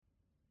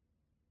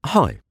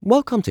Hi,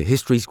 welcome to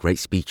History's Great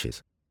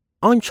Speeches.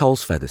 I'm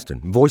Charles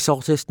Featherston, voice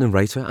artist,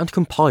 narrator and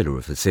compiler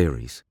of the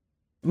series.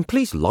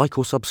 Please like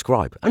or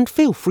subscribe and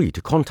feel free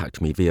to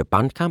contact me via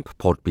Bandcamp,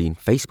 Podbean,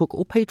 Facebook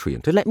or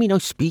Patreon to let me know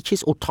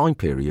speeches or time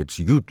periods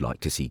you'd like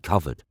to see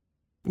covered.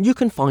 You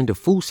can find a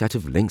full set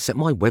of links at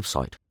my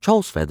website,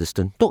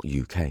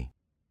 charlesfeatherston.uk.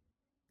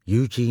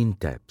 Eugene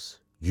Debs,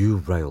 You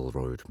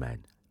Railroad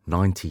Men,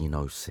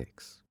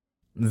 1906.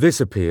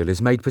 This appeal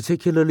is made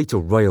particularly to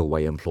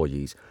railway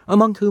employees,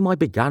 among whom I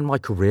began my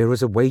career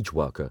as a wage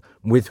worker,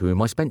 with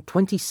whom I spent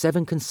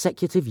 27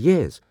 consecutive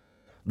years,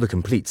 the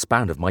complete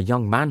span of my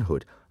young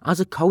manhood, as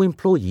a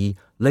co-employe,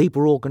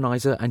 labour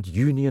organiser and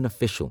union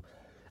official,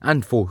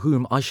 and for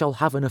whom I shall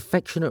have an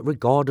affectionate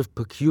regard of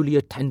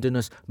peculiar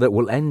tenderness that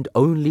will end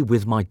only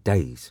with my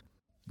days.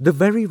 The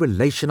very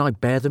relation I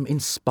bear them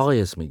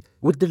inspires me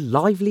with the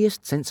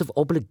liveliest sense of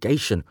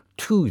obligation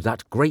to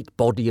that great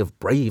body of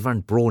brave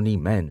and brawny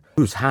men,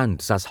 whose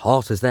hands, as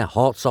hard as their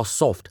hearts are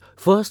soft,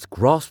 first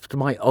grasped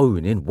my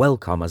own in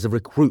welcome as a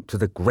recruit to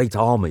the great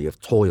army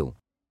of toil,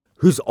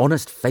 whose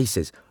honest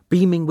faces,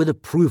 beaming with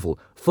approval,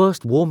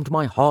 first warmed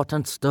my heart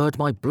and stirred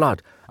my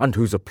blood, and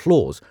whose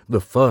applause,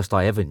 the first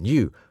I ever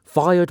knew,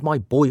 fired my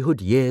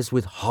boyhood years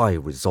with high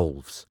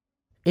resolves.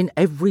 In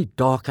every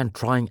dark and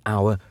trying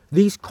hour,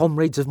 these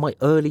comrades of my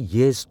early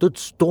years stood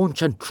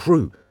staunch and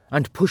true,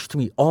 and pushed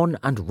me on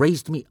and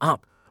raised me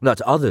up,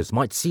 that others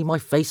might see my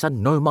face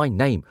and know my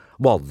name,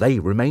 while they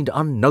remained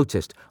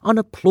unnoticed,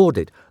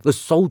 unapplauded, the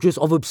soldiers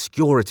of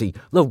obscurity,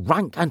 the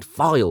rank and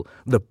file,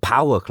 the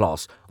power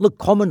class, the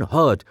common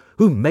herd,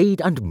 who made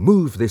and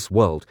move this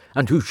world,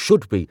 and who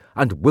should be,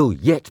 and will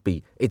yet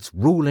be, its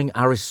ruling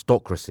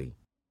aristocracy.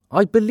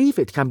 I believe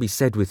it can be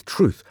said with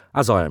truth,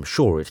 as I am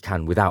sure it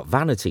can without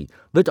vanity,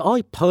 that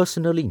I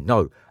personally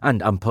know,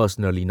 and am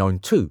personally known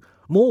to,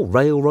 more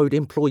railroad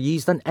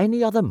employees than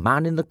any other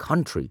man in the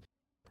country.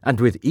 And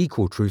with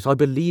equal truth I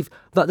believe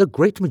that the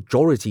great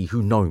majority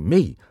who know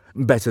me,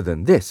 better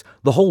than this,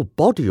 the whole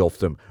body of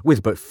them,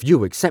 with but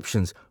few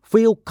exceptions,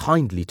 feel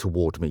kindly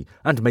toward me,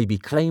 and may be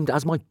claimed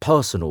as my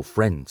personal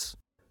friends.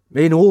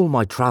 In all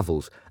my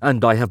travels,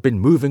 and I have been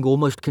moving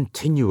almost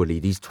continually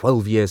these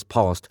 12 years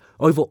past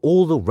over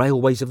all the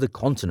railways of the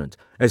continent,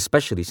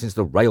 especially since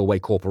the railway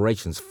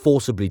corporations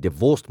forcibly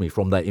divorced me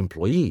from their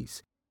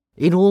employees.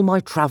 In all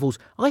my travels,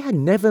 I had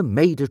never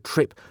made a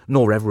trip,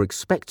 nor ever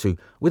expect to,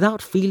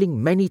 without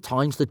feeling many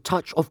times the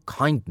touch of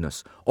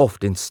kindness,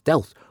 oft in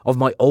stealth, of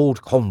my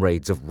old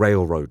comrades of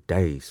railroad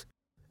days.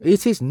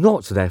 It is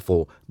not,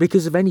 therefore,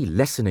 because of any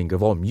lessening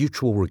of our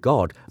mutual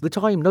regard that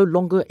I am no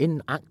longer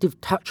in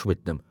active touch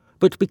with them,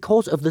 but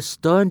because of the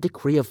stern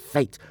decree of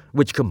fate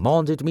which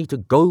commanded me to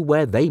go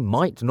where they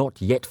might not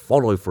yet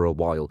follow for a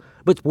while,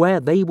 but where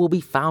they will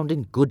be found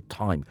in good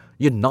time,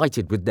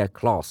 united with their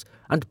class,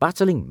 and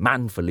battling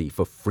manfully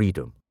for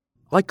freedom.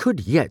 I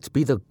could yet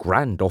be the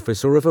grand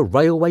officer of a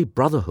railway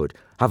brotherhood,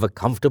 have a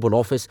comfortable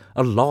office,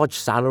 a large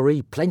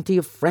salary, plenty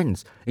of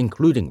friends,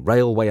 including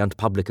railway and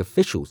public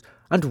officials,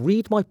 and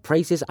read my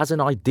praises as an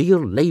ideal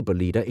labour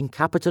leader in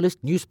capitalist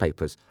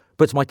newspapers,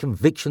 but my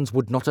convictions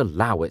would not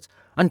allow it,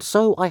 and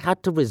so I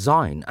had to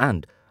resign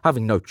and,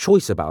 having no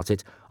choice about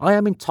it, I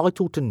am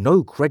entitled to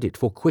no credit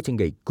for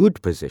quitting a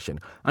good position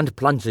and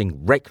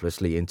plunging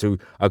recklessly into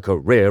a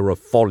career of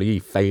folly,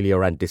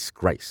 failure and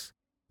disgrace.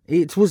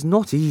 It was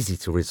not easy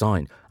to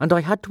resign, and I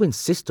had to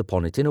insist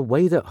upon it in a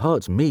way that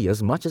hurt me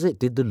as much as it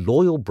did the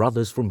loyal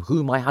brothers from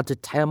whom I had to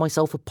tear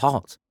myself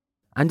apart.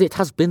 And it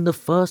has been the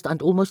first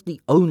and almost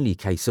the only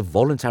case of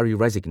voluntary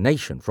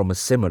resignation from a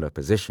similar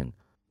position.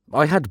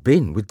 I had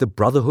been with the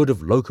Brotherhood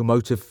of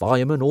Locomotive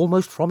Firemen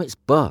almost from its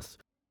birth,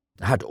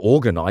 had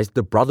organised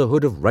the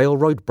Brotherhood of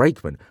Railroad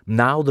Brakemen,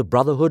 now the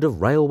Brotherhood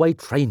of Railway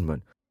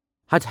Trainmen,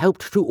 had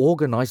helped to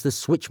organise the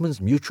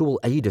Switchmen's Mutual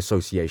Aid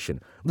Association,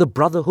 the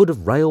Brotherhood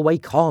of Railway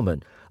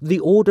Carmen,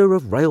 the Order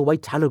of Railway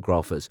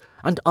Telegraphers,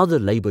 and other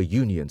labour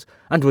unions,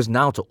 and was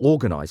now to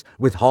organise,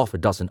 with half a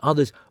dozen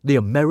others, the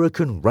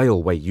American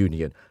Railway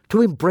Union,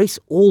 to embrace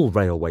all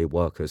railway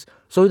workers,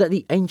 so that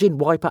the engine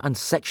wiper and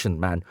section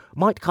man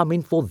might come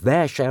in for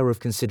their share of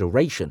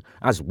consideration,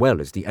 as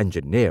well as the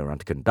engineer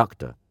and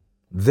conductor.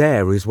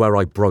 There is where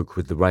I broke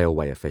with the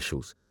railway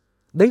officials.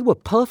 They were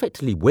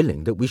perfectly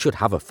willing that we should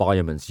have a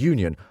firemen's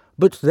union,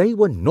 but they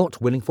were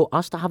not willing for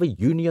us to have a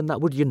union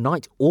that would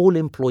unite all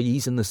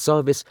employees in the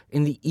service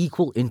in the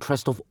equal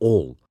interest of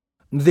all.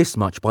 This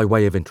much by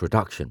way of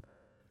introduction.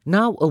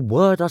 Now a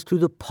word as to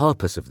the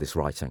purpose of this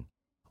writing.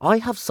 I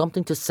have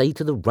something to say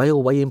to the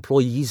railway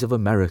employees of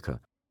America.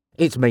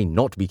 It may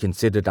not be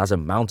considered as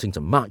amounting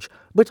to much,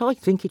 but I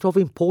think it of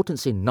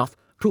importance enough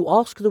to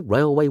ask the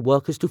railway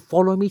workers to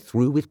follow me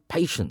through with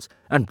patience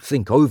and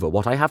think over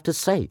what I have to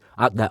say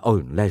at their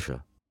own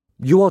leisure.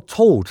 You are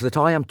told that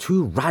I am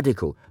too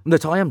radical,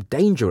 that I am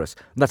dangerous,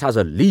 that as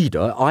a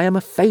leader I am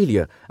a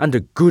failure, and a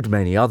good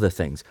many other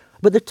things,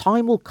 but the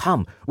time will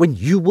come when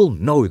you will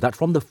know that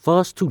from the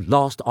first to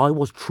last I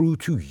was true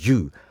to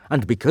you,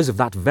 and because of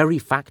that very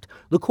fact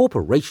the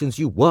corporations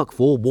you work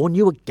for warn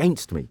you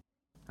against me.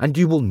 And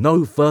you will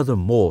know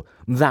furthermore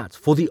that,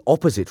 for the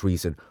opposite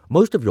reason,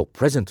 most of your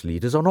present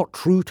leaders are not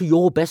true to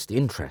your best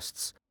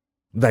interests.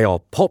 They are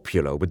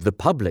popular with the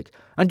public,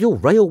 and your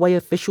railway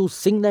officials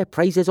sing their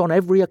praises on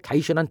every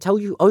occasion and tell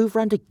you over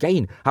and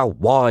again how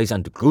wise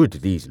and good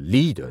these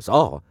leaders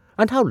are,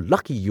 and how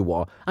lucky you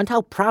are, and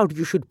how proud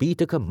you should be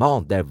to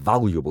command their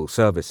valuable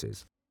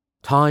services.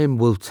 Time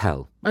will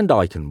tell, and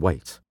I can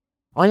wait.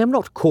 I am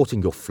not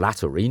courting your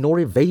flattery nor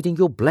evading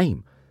your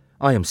blame.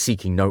 I am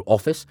seeking no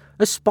office,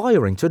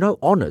 aspiring to no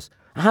honours,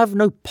 have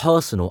no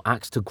personal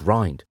axe to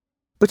grind.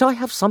 But I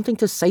have something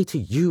to say to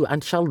you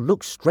and shall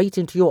look straight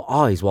into your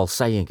eyes while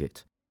saying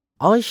it.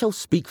 I shall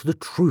speak the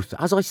truth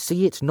as I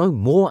see it, no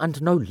more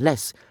and no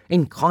less,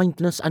 in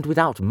kindness and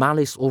without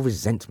malice or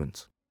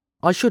resentment.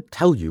 I should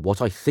tell you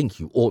what I think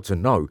you ought to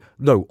know,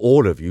 though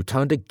all of you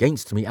turned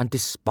against me and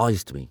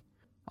despised me.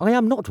 I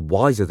am not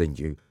wiser than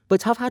you,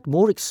 but have had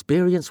more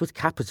experience with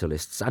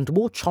capitalists and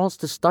more chance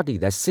to study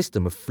their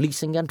system of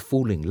fleecing and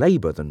fooling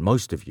labour than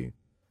most of you.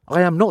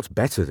 I am not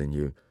better than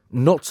you,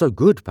 not so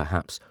good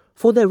perhaps,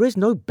 for there is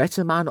no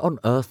better man on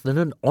earth than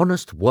an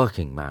honest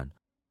working man.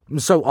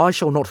 So I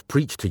shall not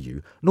preach to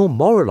you, nor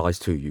moralize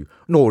to you,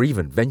 nor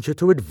even venture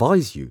to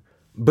advise you,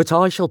 but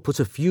I shall put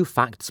a few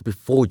facts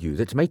before you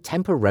that may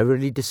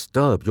temporarily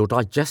disturb your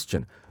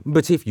digestion,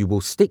 but if you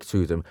will stick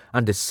to them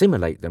and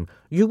assimilate them,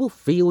 you will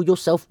feel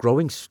yourself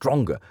growing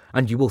stronger,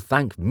 and you will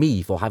thank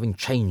me for having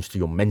changed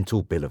your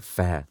mental bill of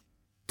fare.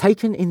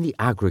 Taken in the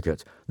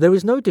aggregate, there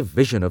is no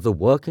division of the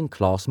working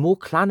class more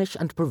clannish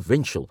and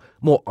provincial,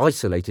 more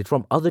isolated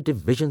from other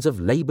divisions of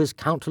labour's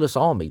countless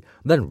army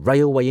than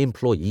railway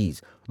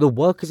employees, the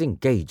workers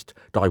engaged,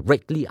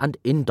 directly and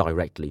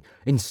indirectly,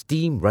 in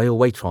steam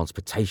railway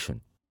transportation.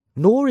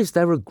 Nor is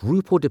there a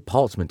group or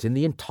department in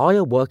the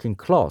entire working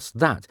class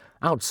that,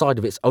 outside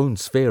of its own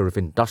sphere of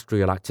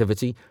industrial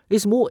activity,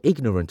 is more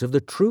ignorant of the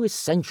true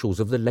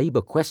essentials of the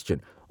labour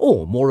question,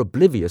 or more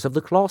oblivious of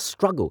the class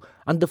struggle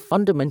and the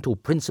fundamental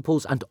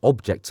principles and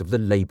objects of the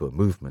labour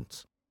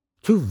movement.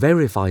 To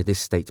verify this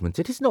statement,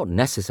 it is not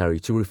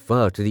necessary to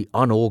refer to the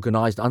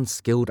unorganised,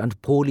 unskilled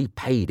and poorly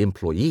paid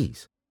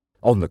employees.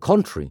 On the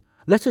contrary,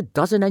 let a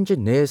dozen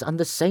engineers and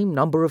the same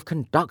number of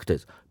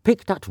conductors,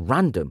 picked at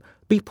random,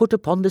 be put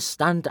upon the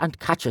stand and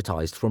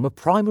catechised from a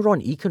primer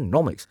on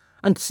economics,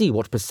 and see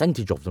what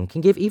percentage of them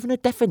can give even a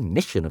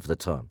definition of the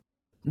term.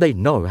 They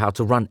know how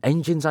to run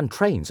engines and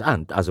trains,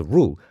 and, as a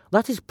rule,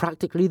 that is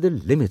practically the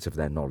limit of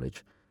their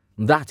knowledge.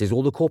 That is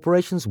all the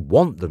corporations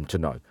want them to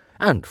know,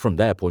 and, from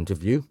their point of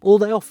view, all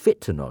they are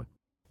fit to know.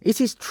 It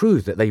is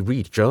true that they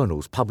read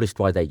journals published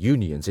by their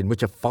unions in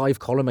which a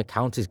 5-column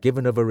account is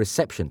given of a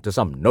reception to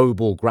some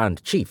noble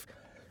grand chief,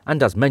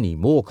 and as many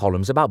more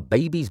columns about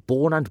babies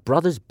born and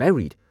brothers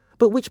buried,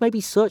 but which may be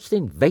searched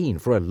in vain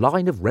for a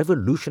line of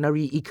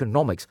revolutionary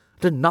economics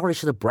to nourish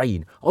the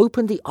brain,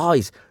 open the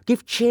eyes,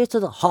 give cheer to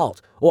the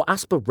heart, or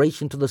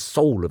aspiration to the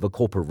soul of a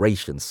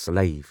corporation's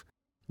slave.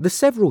 The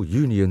several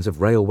unions of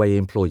railway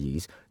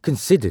employees,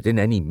 considered in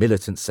any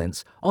militant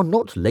sense, are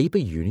not labour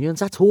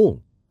unions at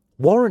all.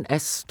 Warren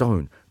S.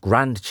 Stone,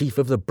 Grand Chief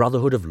of the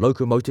Brotherhood of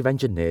Locomotive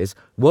Engineers,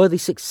 worthy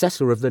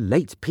successor of the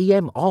late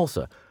P.M.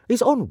 Arthur,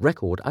 is on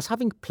record as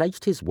having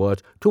pledged his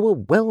word to a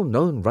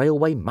well-known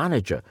railway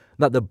manager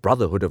that the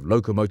Brotherhood of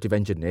Locomotive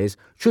Engineers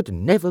should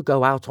never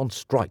go out on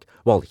strike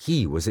while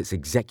he was its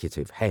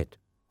executive head.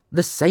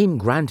 The same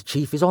Grand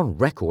Chief is on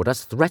record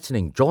as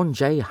threatening John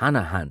J.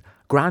 Hanahan,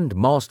 Grand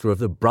Master of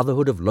the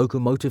Brotherhood of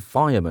Locomotive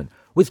Firemen,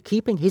 with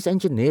keeping his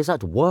engineers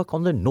at work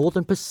on the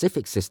Northern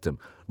Pacific system,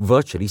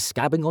 virtually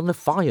scabbing on the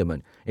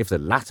firemen if the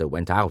latter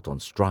went out on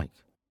strike.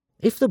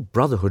 If the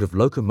Brotherhood of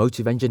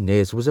Locomotive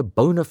Engineers was a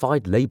bona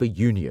fide labour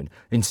union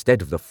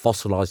instead of the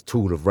fossilised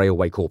tool of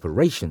railway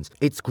corporations,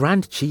 its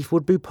Grand Chief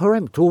would be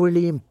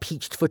peremptorily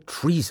impeached for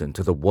treason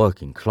to the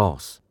working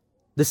class.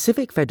 The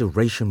Civic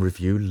Federation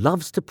Review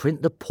loves to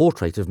print the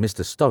portrait of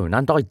Mr. Stone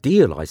and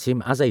idealise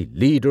him as a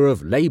leader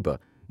of labour,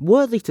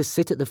 worthy to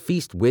sit at the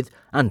feast with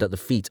and at the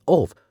feet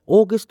of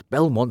August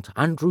Belmont,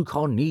 Andrew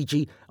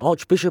Carnegie,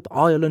 Archbishop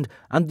Ireland,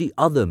 and the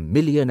other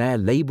millionaire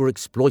labour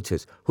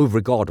exploiters who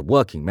regard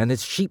working men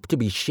as sheep to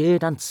be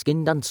sheared and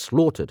skinned and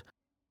slaughtered,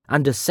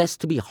 and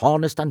assessed to be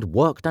harnessed and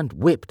worked and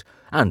whipped,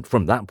 and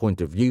from that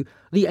point of view,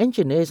 the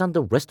engineers and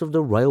the rest of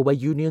the railway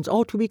unions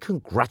are to be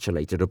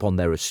congratulated upon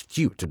their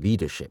astute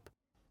leadership.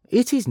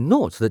 It is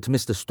not that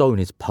Mr. Stone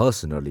is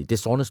personally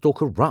dishonest or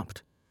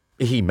corrupt.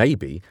 He may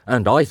be,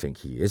 and I think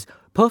he is,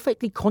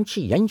 perfectly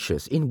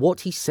conscientious in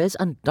what he says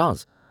and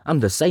does,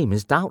 and the same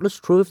is doubtless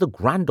true of the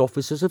grand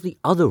officers of the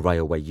other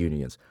railway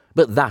unions,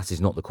 but that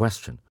is not the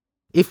question.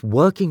 If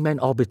working men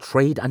are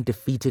betrayed and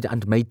defeated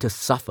and made to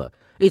suffer,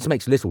 it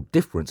makes little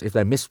difference if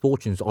their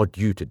misfortunes are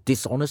due to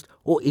dishonest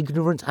or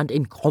ignorant and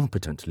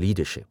incompetent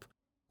leadership.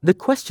 The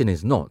question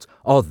is not,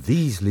 are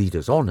these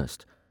leaders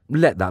honest?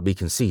 Let that be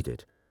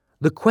conceded.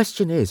 The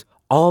question is,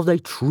 are they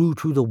true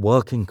to the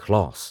working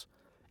class?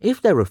 If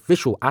their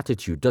official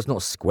attitude does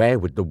not square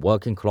with the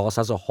working class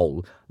as a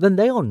whole, then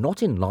they are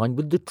not in line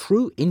with the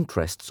true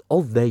interests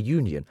of their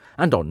union,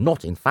 and are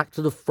not in fact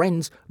the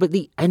friends but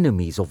the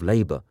enemies of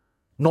labour.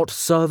 not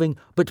serving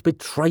but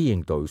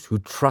betraying those who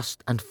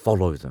trust and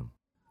follow them.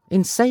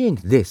 In saying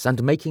this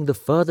and making the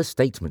further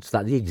statements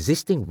that the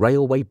existing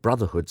railway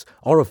brotherhoods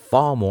are of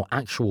far more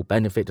actual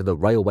benefit to the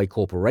railway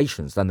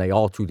corporations than they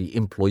are to the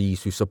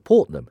employees who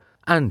support them,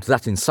 and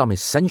that in some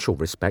essential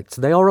respects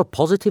they are a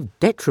positive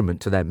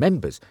detriment to their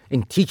members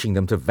in teaching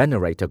them to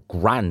venerate a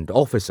grand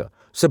officer,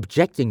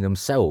 subjecting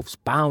themselves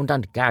bound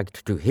and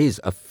gagged to his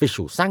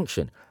official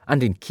sanction,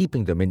 and in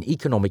keeping them in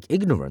economic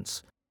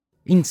ignorance.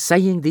 In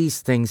saying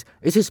these things,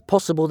 it is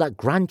possible that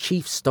Grand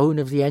Chief Stone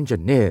of the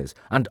Engineers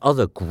and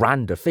other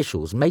grand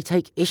officials may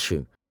take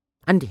issue.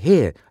 And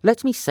here,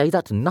 let me say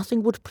that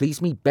nothing would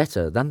please me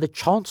better than the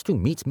chance to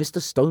meet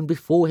Mr. Stone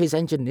before his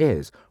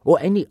engineers, or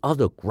any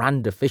other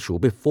grand official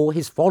before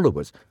his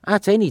followers,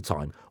 at any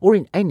time or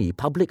in any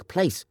public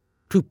place,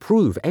 to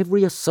prove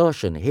every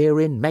assertion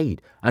herein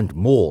made, and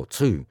more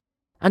too.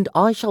 And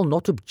I shall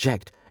not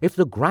object if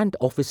the grand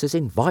officers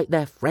invite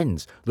their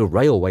friends, the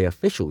railway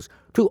officials,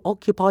 to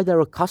occupy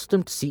their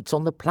accustomed seats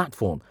on the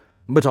platform,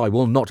 but I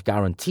will not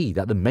guarantee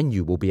that the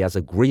menu will be as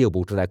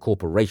agreeable to their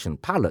corporation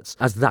palates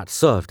as that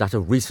served at a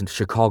recent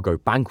Chicago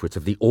banquet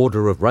of the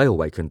Order of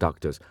Railway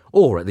Conductors,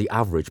 or at the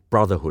average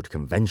Brotherhood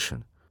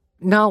convention.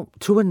 Now,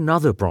 to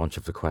another branch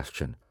of the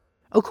question.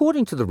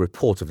 According to the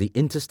report of the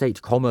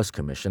Interstate Commerce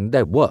Commission,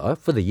 there were,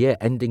 for the year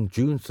ending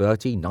June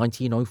 30,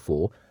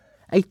 1904,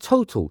 a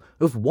total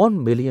of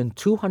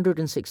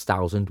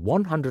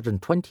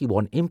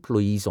 1,206,121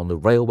 employees on the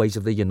railways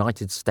of the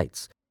United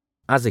States,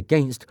 as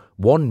against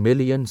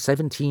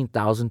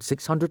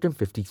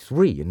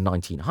 1,017,653 in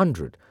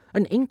 1900,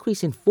 an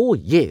increase in 4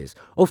 years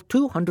of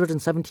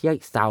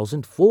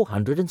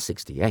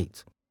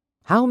 278,468.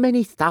 How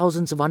many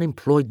thousands of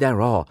unemployed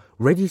there are,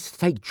 ready to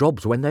take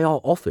jobs when they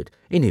are offered,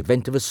 in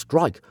event of a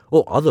strike,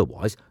 or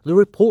otherwise, the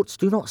reports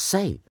do not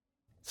say.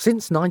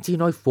 Since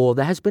 1904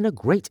 there has been a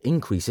great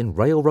increase in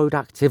railroad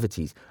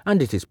activities,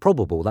 and it is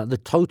probable that the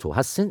total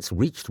has since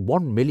reached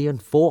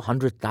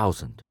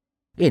 1,400,000.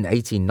 In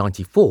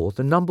 1894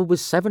 the number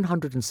was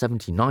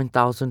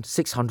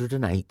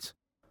 779,608.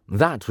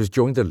 That was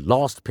during the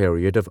last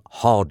period of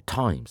hard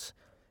times.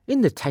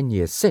 In the 10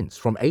 years since,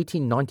 from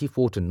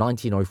 1894 to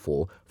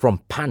 1904, from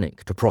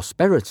panic to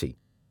prosperity,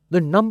 the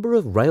number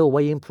of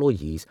railway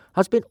employees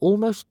has been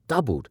almost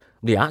doubled,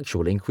 the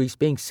actual increase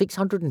being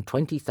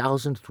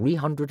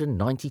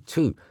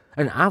 620,392,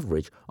 an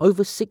average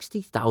over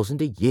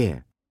 60,000 a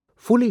year.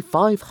 Fully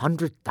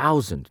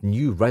 500,000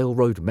 new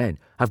railroad men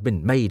have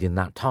been made in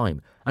that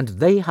time, and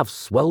they have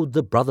swelled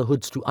the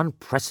brotherhoods to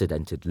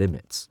unprecedented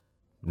limits.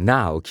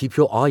 Now keep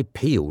your eye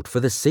peeled for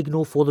the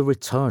signal for the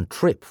return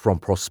trip from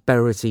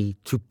prosperity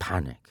to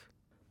panic.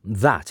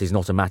 That is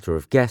not a matter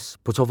of guess,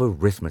 but of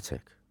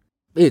arithmetic.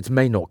 It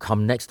may not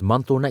come next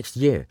month or next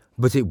year,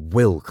 but it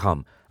will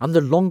come, and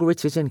the longer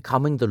it is in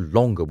coming, the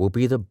longer will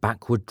be the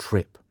backward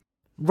trip.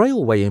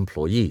 Railway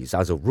employees,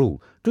 as a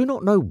rule, do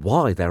not know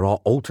why there are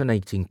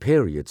alternating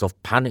periods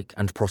of panic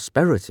and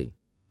prosperity.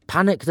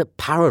 Panic that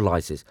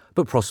paralyzes,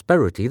 but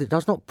prosperity that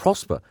does not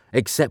prosper,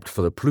 except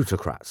for the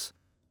plutocrats.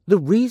 The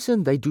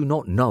reason they do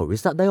not know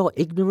is that they are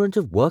ignorant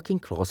of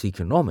working-class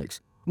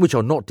economics, which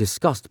are not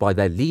discussed by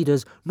their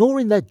leaders nor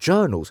in their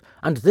journals,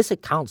 and this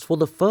accounts for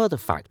the further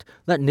fact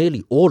that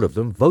nearly all of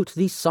them vote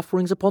these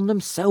sufferings upon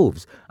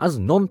themselves, as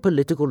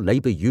non-political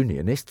labour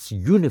unionists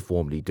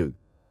uniformly do,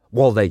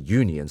 while their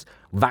unions,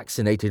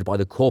 vaccinated by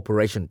the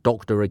corporation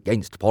doctor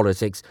against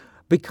politics,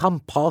 become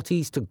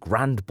parties to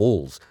grand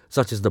balls,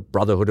 such as the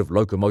Brotherhood of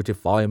Locomotive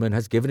Firemen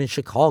has given in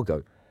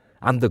Chicago,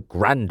 and the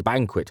grand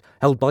banquet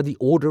held by the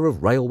Order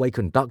of Railway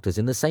Conductors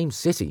in the same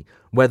city,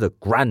 where the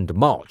Grand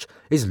March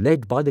is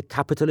led by the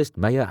capitalist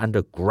mayor and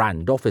a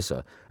grand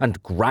officer,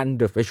 and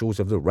grand officials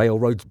of the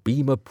railroads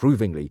beam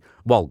approvingly,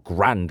 while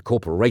grand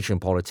corporation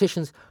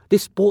politicians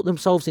disport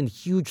themselves in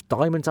huge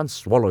diamonds and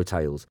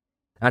swallowtails,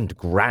 and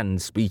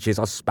grand speeches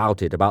are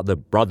spouted about the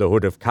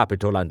Brotherhood of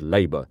Capital and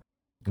Labour,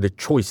 the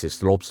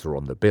choicest lobster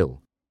on the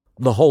bill.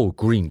 The whole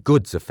green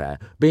goods affair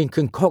being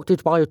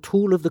concocted by a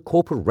tool of the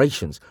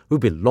corporations who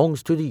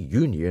belongs to the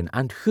union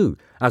and who,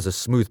 as a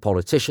smooth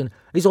politician,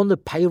 is on the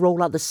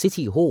payroll at the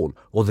City Hall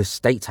or the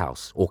State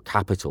House or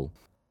Capitol.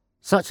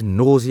 Such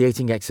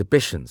nauseating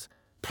exhibitions,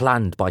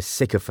 planned by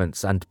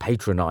sycophants and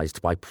patronized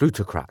by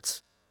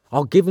plutocrats,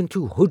 are given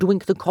to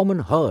hoodwink the common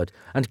herd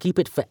and keep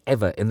it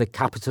forever in the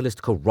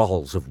capitalist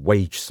corrals of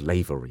wage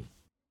slavery.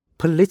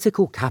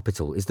 Political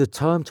capital is the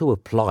term to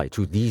apply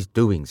to these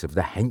doings of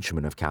the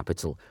henchmen of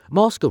capital,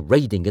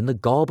 masquerading in the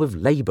garb of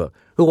labour,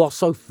 who are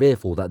so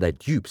fearful that their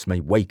dupes may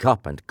wake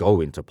up and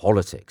go into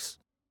politics.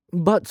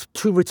 But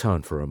to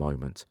return for a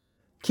moment,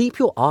 keep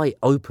your eye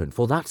open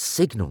for that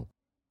signal.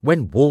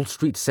 When Wall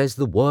Street says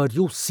the word,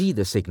 you'll see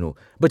the signal,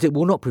 but it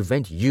will not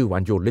prevent you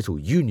and your little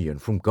union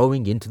from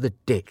going into the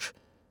ditch.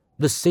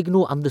 The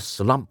signal and the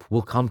slump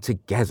will come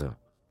together.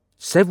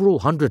 Several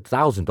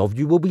 100,000 of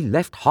you will be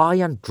left high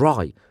and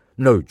dry.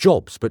 No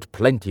jobs, but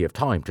plenty of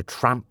time to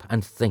tramp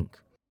and think.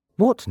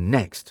 What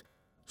next?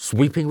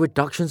 Sweeping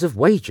reductions of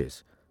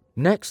wages.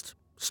 Next,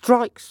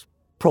 strikes,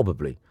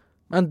 probably.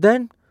 And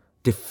then,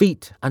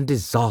 defeat and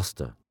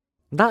disaster.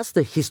 That's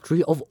the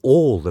history of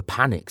all the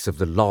panics of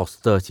the last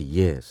 30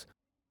 years.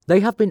 They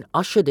have been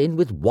ushered in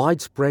with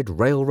widespread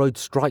railroad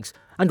strikes,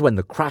 and when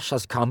the crash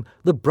has come,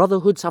 the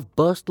brotherhoods have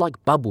burst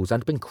like bubbles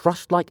and been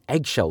crushed like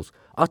eggshells,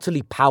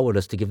 utterly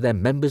powerless to give their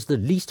members the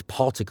least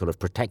particle of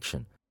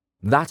protection.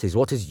 That is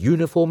what has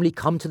uniformly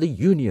come to the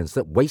unions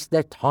that waste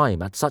their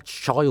time at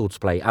such child's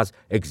play as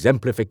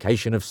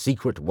exemplification of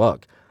secret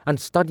work, and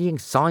studying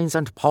signs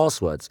and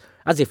passwords,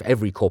 as if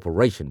every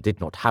corporation did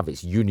not have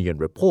its union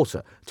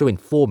reporter to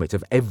inform it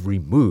of every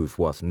move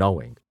worth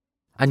knowing.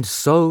 And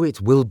so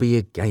it will be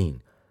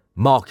again.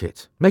 Mark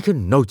it, make a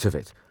note of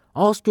it,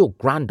 ask your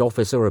grand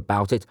officer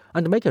about it,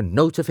 and make a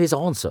note of his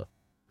answer.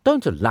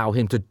 Don't allow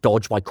him to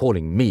dodge by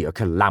calling me a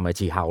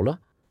calamity howler.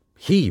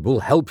 He will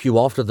help you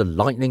after the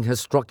lightning has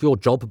struck your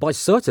job by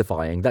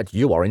certifying that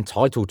you are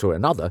entitled to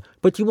another,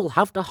 but you will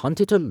have to hunt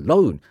it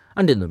alone,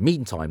 and in the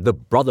meantime the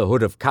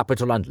Brotherhood of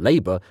Capital and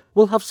Labour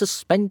will have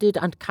suspended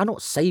and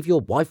cannot save your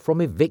wife from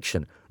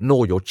eviction,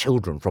 nor your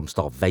children from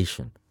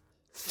starvation.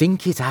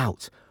 Think it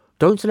out.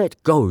 Don't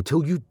let go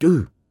till you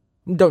do.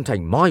 Don't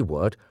take my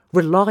word,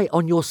 rely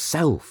on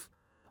yourself.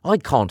 I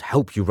can't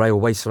help you,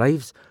 railway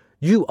slaves.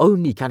 You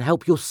only can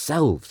help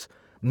yourselves.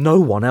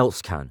 No one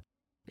else can.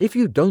 If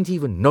you don't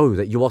even know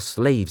that you are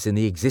slaves in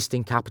the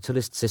existing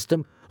capitalist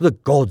system, the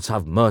gods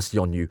have mercy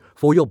on you,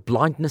 for your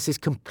blindness is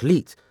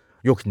complete.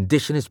 Your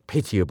condition is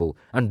pitiable,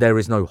 and there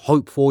is no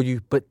hope for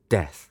you but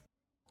death.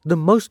 The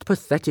most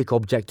pathetic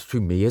object to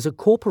me is a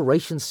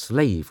corporation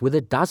slave with a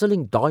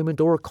dazzling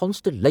diamond or a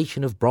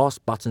constellation of brass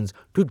buttons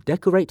to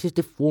decorate his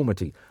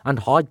deformity and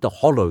hide the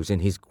hollows in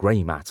his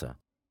grey matter.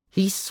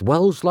 He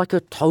swells like a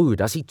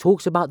toad as he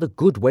talks about the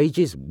good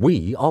wages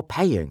we are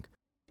paying.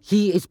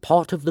 He is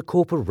part of the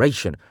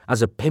corporation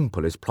as a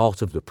pimple is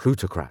part of the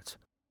plutocrat.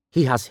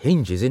 He has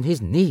hinges in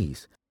his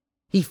knees.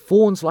 He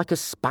fawns like a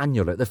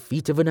spaniel at the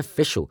feet of an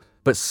official,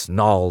 but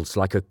snarls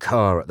like a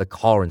cur at the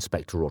car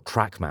inspector or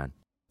trackman.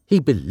 He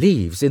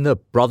believes in the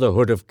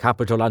Brotherhood of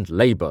Capital and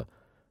Labour.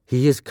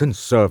 He is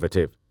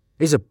conservative,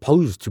 is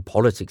opposed to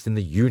politics in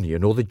the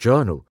Union or the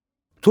Journal,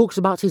 talks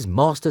about his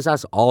masters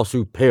as our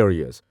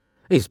superiors,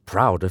 is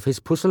proud of his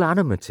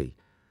pusillanimity,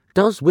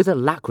 does with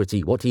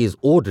alacrity what he is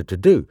ordered to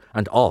do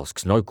and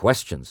asks no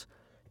questions,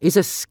 is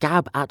a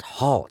scab at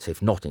heart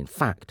if not in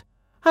fact,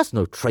 has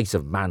no trace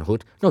of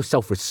manhood, no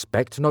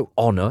self-respect, no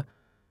honour,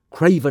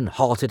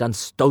 craven-hearted and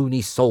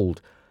stony-souled,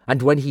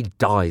 and when he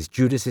dies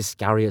Judas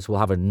Iscariot will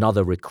have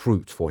another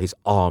recruit for his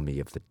army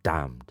of the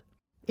damned.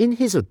 In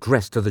his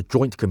address to the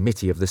Joint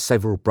Committee of the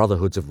several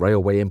Brotherhoods of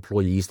Railway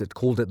Employees that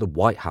called at the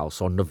White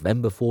House on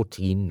November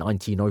 14,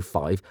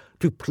 1905,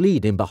 to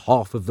plead in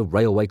behalf of the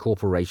railway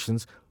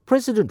corporations,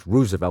 President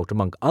Roosevelt,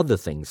 among other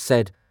things,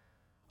 said,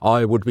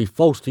 "I would be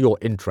false to your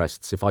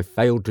interests if I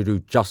failed to do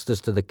justice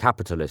to the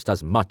capitalist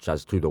as much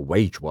as to the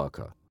wage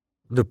worker."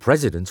 The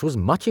President was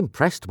much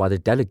impressed by the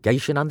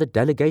delegation and the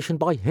delegation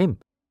by him.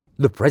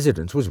 The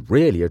President was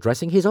really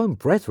addressing his own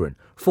brethren,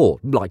 for,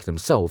 like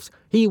themselves,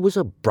 he was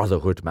a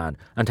Brotherhood man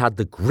and had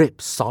the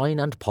grip, sign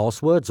and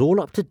passwords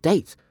all up to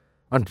date,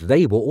 and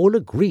they were all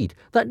agreed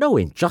that no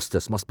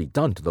injustice must be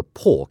done to the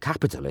poor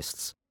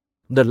capitalists.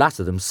 The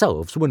latter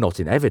themselves were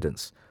not in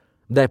evidence.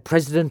 Their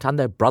President and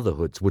their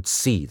Brotherhoods would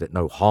see that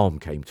no harm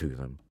came to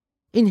them.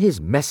 In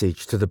his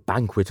message to the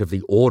banquet of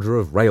the Order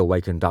of Railway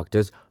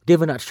Conductors,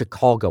 given at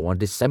Chicago on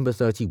December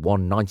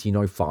 31,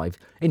 1905,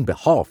 in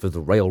behalf of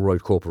the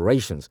railroad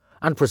corporations,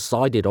 and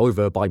presided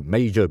over by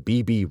Major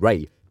B.B.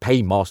 Ray,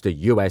 Paymaster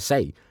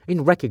USA,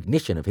 in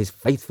recognition of his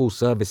faithful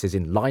services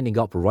in lining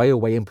up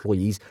railway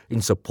employees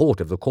in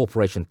support of the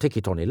corporation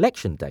ticket on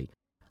election day,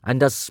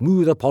 and as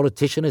smooth a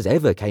politician as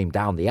ever came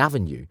down the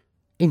avenue,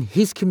 in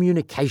his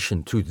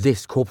communication to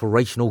this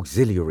corporation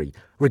auxiliary,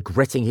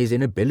 regretting his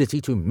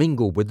inability to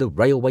mingle with the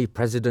railway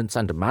presidents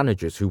and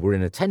managers who were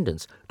in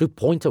attendance to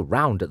point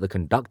around at the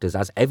conductors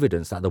as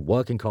evidence that the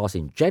working class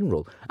in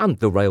general, and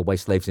the railway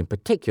slaves in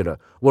particular,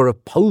 were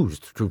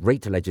opposed to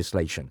rate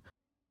legislation.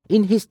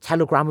 In his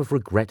telegram of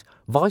regret,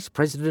 Vice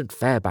President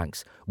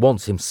Fairbanks,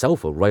 once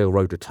himself a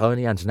railroad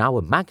attorney and now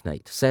a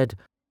magnate, said,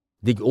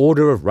 "The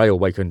Order of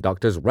Railway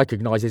Conductors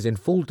recognizes in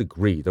full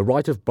degree the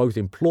right of both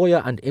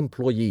employer and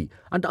employee,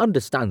 and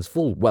understands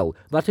full well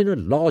that in a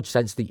large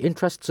sense the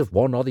interests of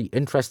one are the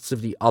interests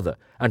of the other,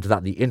 and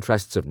that the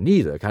interests of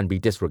neither can be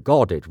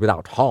disregarded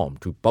without harm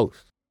to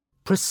both."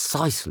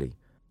 Precisely.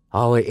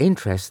 "Our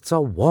interests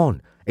are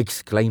one,"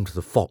 exclaimed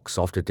the fox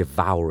after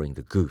devouring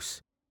the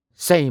goose.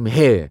 "Same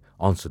here,"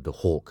 answered the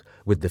hawk,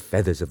 with the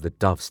feathers of the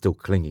dove still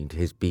clinging to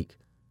his beak.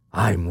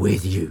 "I'm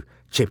with you,"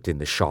 chipped in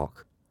the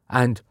shark.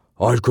 And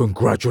 "I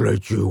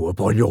congratulate you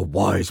upon your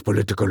wise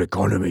political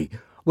economy,"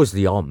 was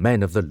the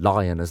amen of the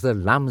lion as the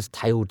lamb's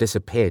tail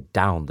disappeared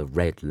down the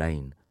red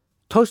lane.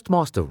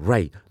 Toastmaster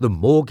Ray, the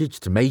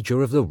mortgaged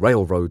major of the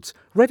railroads,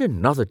 read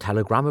another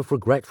telegram of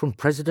regret from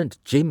President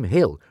Jim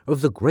Hill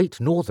of the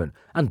Great Northern,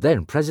 and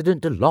then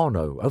President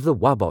Delano of the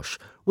Wabash,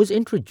 was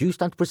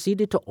introduced and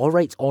proceeded to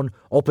orate on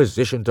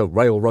opposition to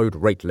railroad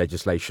rate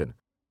legislation.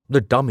 The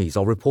dummies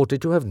are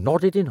reported to have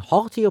nodded in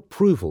hearty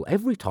approval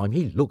every time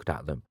he looked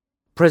at them.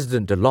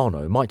 President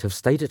Delano might have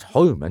stayed at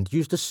home and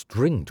used a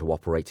string to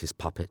operate his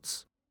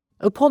puppets.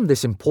 Upon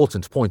this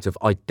important point of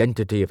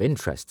identity of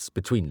interests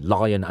between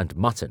lion and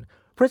mutton,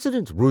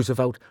 President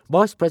Roosevelt,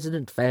 Vice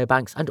President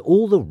Fairbanks, and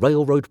all the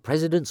railroad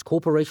presidents,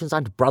 corporations,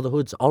 and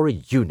brotherhoods are a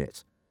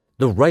unit.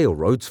 The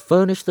railroads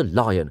furnish the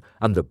lion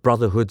and the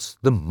brotherhoods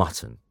the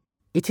mutton.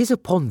 It is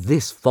upon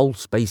this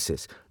false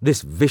basis,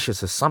 this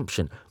vicious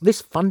assumption,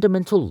 this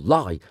fundamental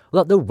lie,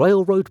 that the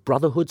railroad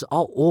brotherhoods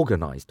are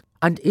organized,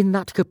 and in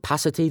that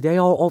capacity they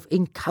are of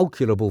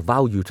incalculable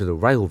value to the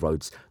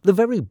railroads, the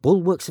very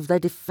bulwarks of their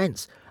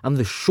defense, and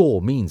the sure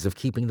means of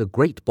keeping the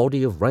great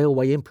body of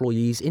railway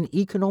employees in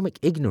economic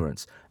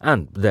ignorance,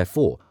 and,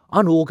 therefore,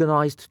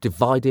 unorganized,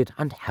 divided,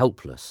 and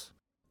helpless.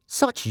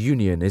 Such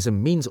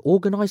unionism means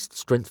organized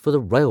strength for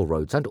the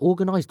railroads and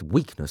organized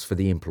weakness for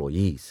the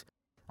employees.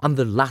 And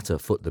the latter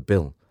foot the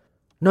bill.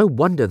 No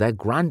wonder their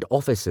grand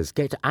officers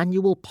get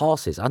annual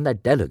passes and their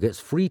delegates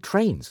free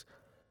trains.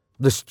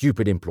 The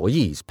stupid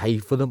employees pay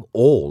for them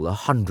all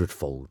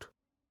 100-fold.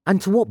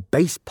 And to what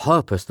base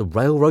purpose the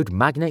railroad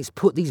magnates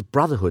put these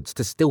brotherhoods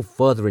to still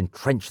further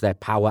entrench their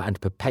power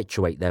and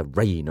perpetuate their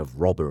reign of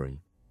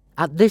robbery.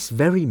 At this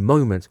very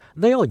moment,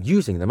 they are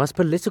using them as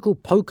political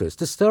pokers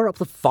to stir up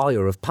the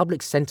fire of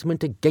public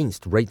sentiment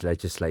against rate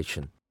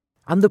legislation.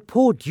 And the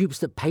poor dupes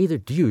that pay the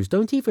dues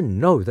don't even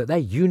know that their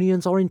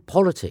unions are in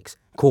politics,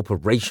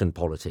 corporation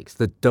politics,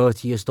 the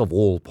dirtiest of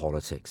all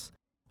politics.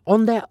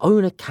 On their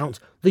own account,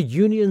 the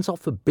unions are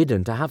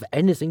forbidden to have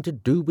anything to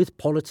do with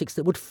politics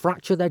that would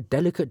fracture their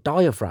delicate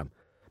diaphragm.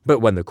 But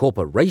when the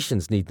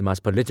corporations need them as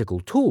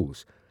political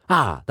tools,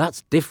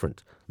 that's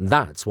different.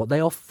 That's what they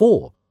are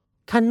for.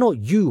 Cannot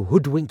you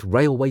hoodwinked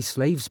railway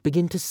slaves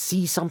begin to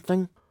see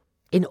something?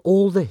 In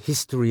all the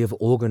history of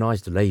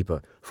organised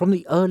labour, from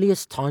the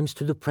earliest times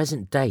to the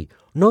present day,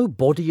 no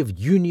body of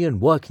union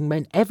working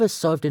men ever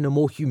served in a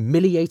more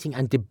humiliating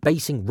and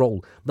debasing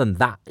role than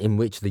that in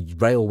which the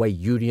railway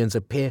unions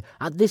appear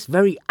at this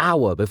very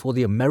hour before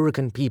the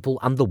American people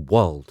and the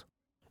world.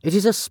 It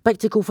is a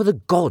spectacle for the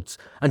gods,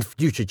 and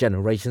future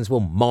generations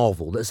will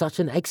marvel that such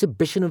an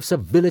exhibition of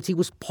servility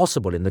was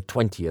possible in the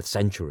 20th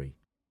century.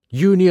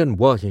 Union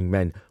working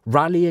men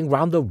rallying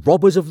round the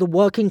robbers of the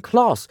working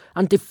class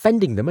and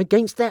defending them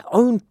against their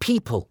own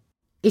people.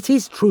 It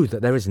is true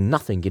that there is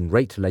nothing in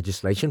rate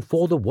legislation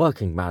for the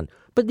working man,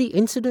 but the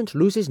incident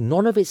loses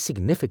none of its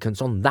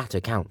significance on that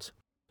account.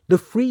 The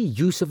free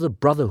use of the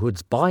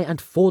brotherhoods by and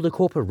for the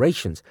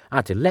corporations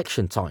at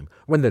election time,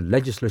 when the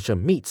legislature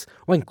meets,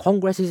 when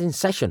Congress is in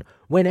session,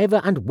 whenever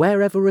and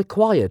wherever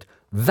required,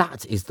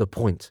 that is the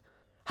point.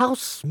 How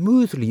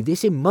smoothly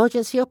this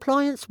emergency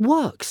appliance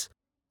works!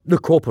 The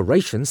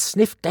corporations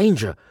sniff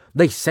danger.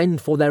 They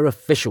send for their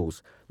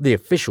officials, the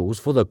officials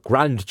for the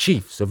grand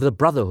chiefs of the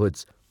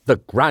brotherhoods, the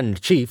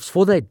grand chiefs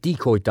for their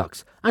decoy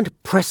ducks, and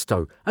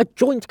presto, a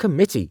joint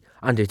committee,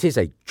 and it is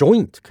a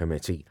joint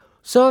committee,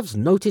 serves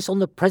notice on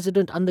the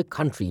president and the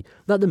country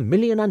that the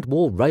million and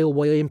more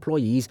railway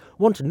employees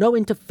want no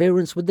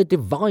interference with the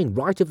divine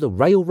right of the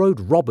railroad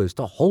robbers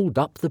to hold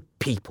up the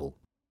people.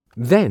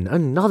 Then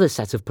another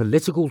set of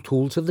political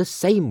tools of the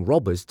same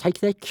robbers take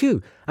their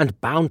cue and,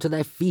 bound to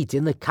their feet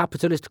in the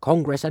capitalist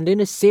Congress and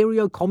in a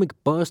serio-comic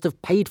burst of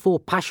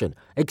paid-for passion,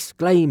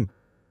 exclaim,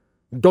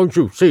 "Don't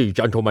you see,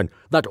 gentlemen,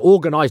 that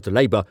organised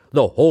labour,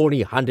 the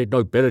horny-handed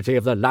nobility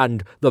of the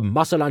land, the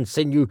muscle and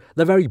sinew,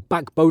 the very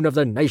backbone of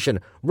the nation,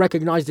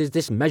 recognises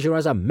this measure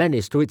as a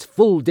menace to its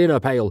full dinner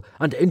pail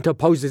and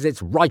interposes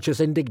its righteous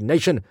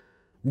indignation?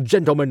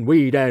 Gentlemen,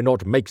 we dare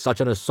not make such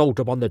an assault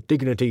upon the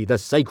dignity, the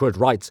sacred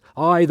rights,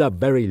 aye, the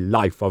very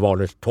life of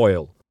honest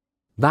toil."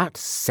 That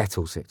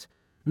settles it.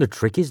 The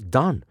trick is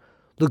done.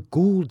 The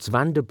Goulds,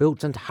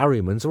 Vanderbilts, and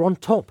Harrimans are on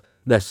top,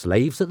 their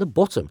slaves at the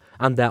bottom,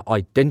 and their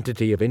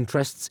identity of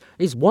interests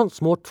is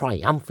once more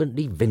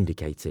triumphantly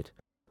vindicated.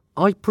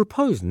 I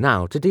propose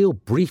now to deal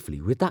briefly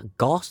with that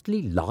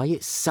ghastly lie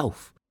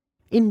itself.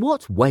 In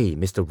what way,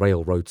 Mr.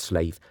 Railroad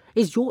Slave,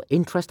 is your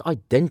interest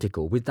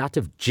identical with that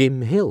of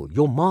Jim Hill,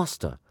 your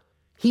master?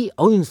 He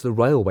owns the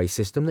railway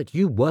system that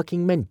you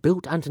working men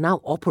built and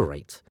now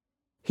operate.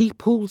 He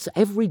pulls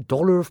every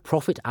dollar of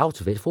profit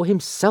out of it for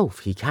himself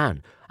he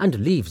can,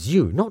 and leaves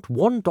you not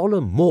 $1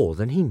 more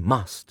than he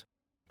must.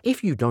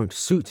 If you don't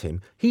suit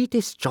him, he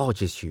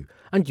discharges you,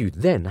 and you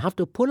then have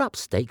to pull up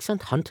stakes and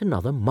hunt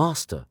another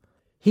master.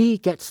 He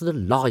gets the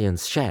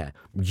lion's share,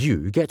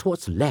 you get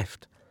what's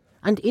left.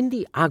 And in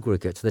the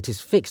aggregate that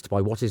is fixed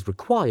by what is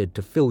required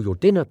to fill your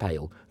dinner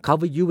pail,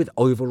 cover you with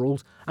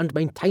overalls, and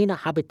maintain a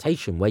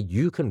habitation where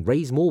you can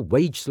raise more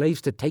wage slaves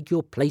to take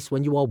your place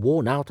when you are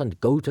worn out and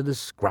go to the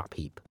scrap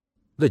heap.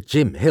 The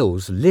Jim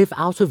Hills live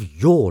out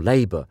of your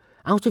labour,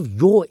 out of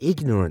your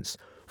ignorance,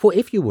 for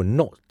if you were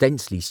not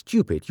densely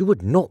stupid, you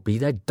would not be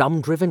their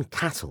dumb-driven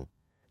cattle.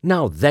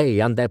 Now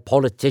they and their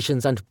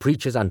politicians and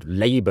preachers and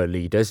labour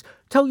leaders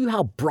tell you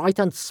how bright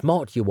and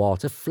smart you are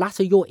to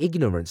flatter your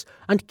ignorance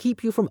and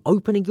keep you from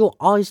opening your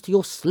eyes to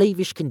your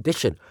slavish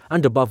condition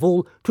and, above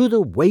all, to the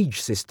wage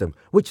system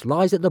which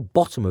lies at the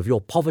bottom of your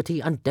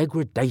poverty and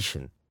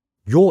degradation.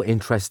 Your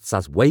interests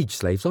as wage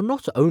slaves are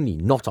not only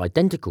not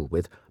identical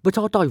with, but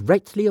are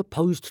directly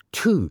opposed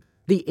to,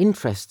 the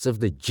interests of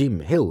the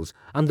Jim Hills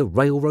and the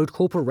railroad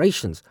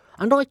corporations,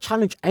 and I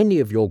challenge any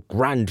of your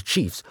grand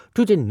chiefs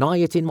to deny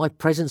it in my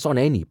presence on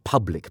any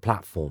public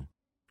platform.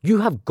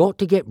 You have got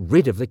to get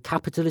rid of the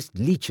capitalist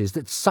leeches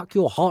that suck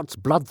your heart's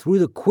blood through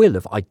the quill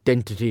of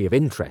identity of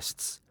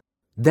interests.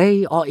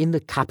 They are in the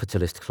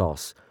capitalist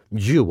class.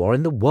 You are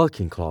in the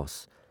working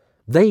class.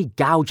 They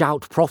gouge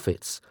out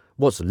profits.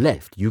 What's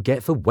left you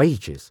get for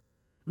wages.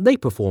 They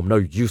perform no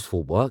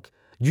useful work.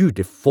 You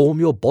deform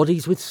your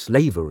bodies with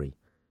slavery.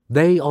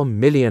 They are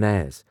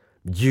millionaires.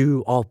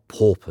 You are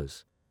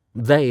paupers.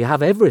 They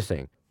have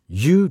everything.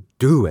 You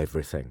do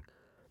everything.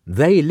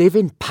 They live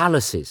in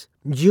palaces.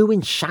 You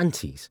in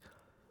shanties.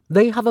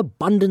 They have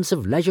abundance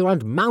of leisure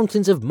and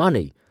mountains of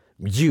money.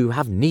 You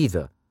have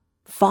neither.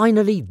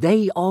 Finally,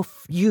 they are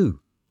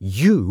few.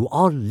 You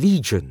are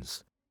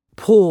legions.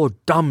 Poor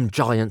dumb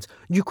giant,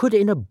 you could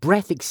in a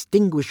breath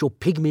extinguish your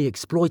pygmy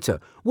exploiter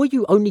were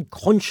you only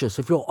conscious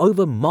of your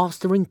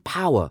overmastering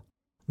power.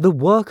 The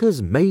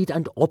workers made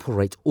and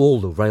operate all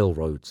the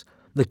railroads.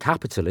 The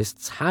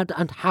capitalists had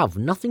and have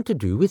nothing to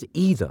do with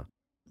either.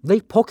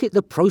 They pocket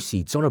the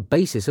proceeds on a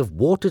basis of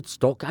watered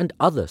stock and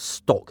other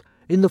stock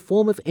in the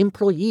form of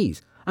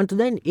employees, and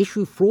then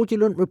issue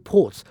fraudulent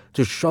reports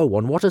to show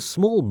on what a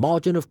small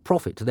margin of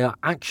profit they are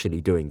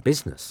actually doing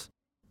business.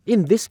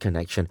 In this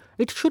connection,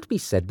 it should be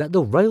said that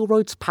the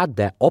railroads pad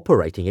their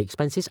operating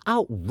expenses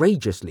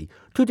outrageously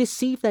to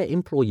deceive their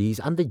employees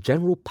and the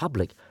general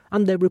public,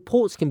 and their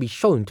reports can be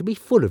shown to be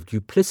full of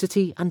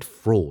duplicity and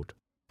fraud.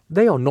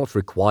 They are not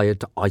required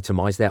to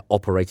itemize their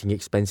operating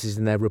expenses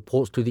in their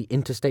reports to the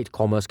Interstate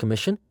Commerce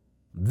Commission.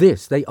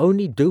 This they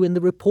only do in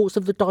the reports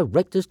of the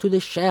directors to the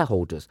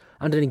shareholders,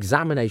 and an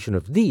examination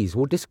of these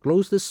will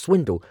disclose the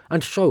swindle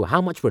and show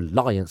how much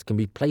reliance can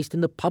be placed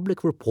in the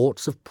public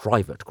reports of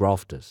private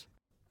grafters.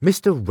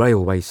 Mr.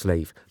 Railway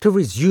Slave, to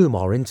resume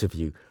our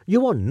interview,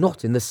 you are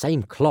not in the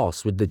same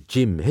class with the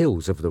Jim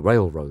Hills of the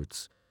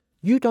railroads.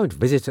 You don't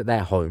visit at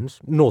their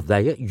homes, nor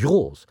they at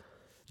yours.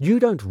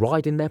 You don't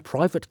ride in their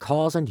private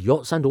cars and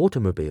yachts and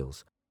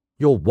automobiles.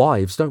 Your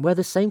wives don't wear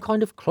the same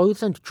kind of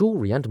clothes and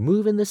jewelry and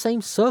move in the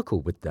same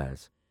circle with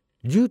theirs.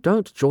 You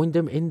don't join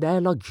them in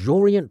their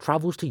luxuriant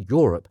travels to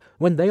Europe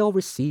when they are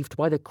received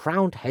by the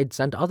crowned heads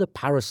and other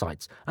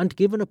parasites and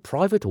given a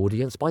private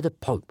audience by the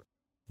Pope.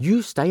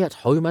 You stay at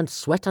home and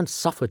sweat and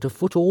suffer to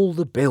foot all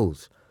the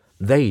bills.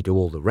 They do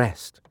all the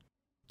rest.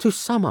 To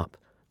sum up,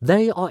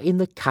 they are in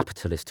the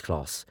capitalist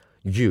class,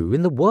 you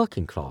in the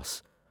working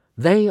class.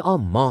 They are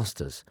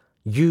masters,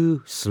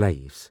 you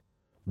slaves.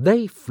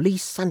 They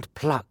fleece and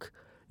pluck,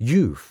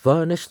 you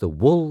furnish the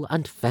wool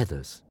and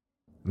feathers.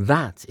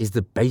 That is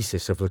the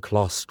basis of the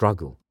class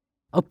struggle.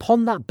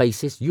 Upon that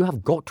basis you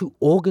have got to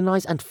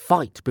organize and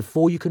fight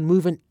before you can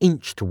move an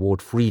inch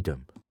toward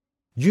freedom.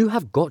 You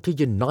have got to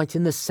unite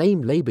in the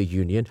same labour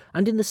union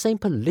and in the same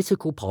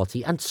political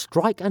party and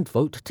strike and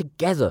vote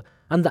together,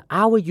 and the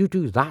hour you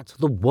do that,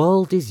 the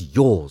world is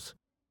yours.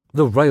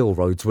 The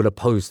railroads will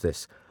oppose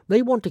this.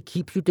 They want to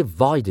keep you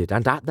divided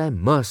and at their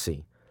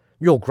mercy.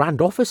 Your grand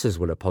officers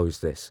will oppose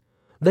this.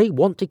 They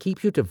want to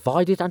keep you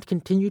divided and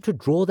continue to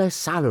draw their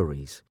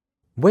salaries.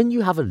 When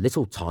you have a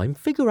little time,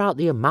 figure out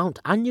the amount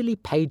annually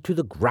paid to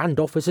the grand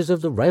officers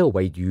of the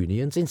railway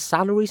unions in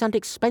salaries and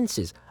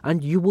expenses,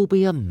 and you will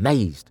be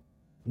amazed.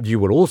 You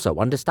will also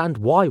understand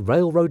why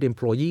railroad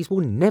employees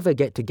will never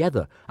get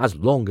together as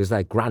long as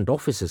their grand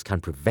officers can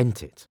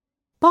prevent it.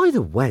 By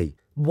the way,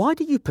 why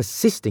do you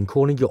persist in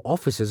calling your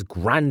officers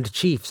grand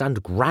chiefs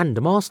and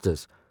grand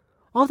masters?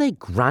 Are they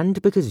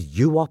grand because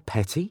you are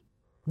petty?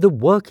 The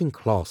working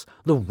class,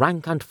 the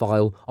rank and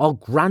file, are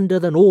grander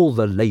than all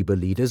the labour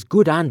leaders,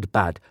 good and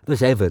bad,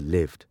 that ever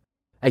lived.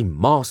 A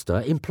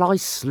master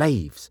implies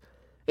slaves.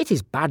 It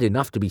is bad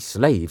enough to be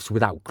slaves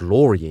without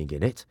glorying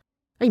in it.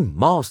 A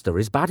master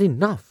is bad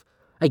enough.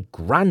 A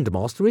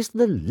grandmaster is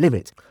the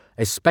limit,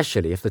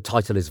 especially if the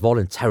title is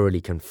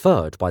voluntarily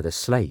conferred by the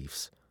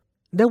slaves.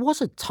 There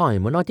was a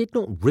time when I did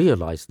not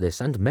realize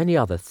this and many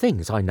other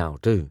things I now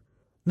do.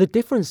 The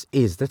difference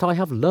is that I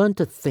have learned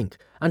to think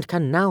and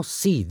can now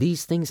see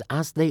these things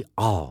as they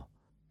are.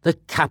 The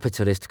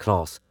capitalist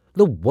class,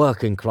 the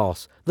working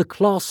class, the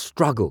class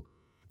struggle.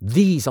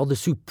 These are the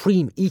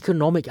supreme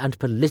economic and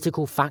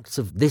political facts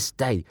of this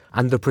day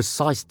and the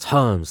precise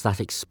terms that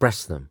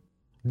express them.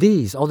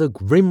 These are the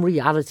grim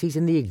realities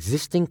in the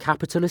existing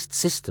capitalist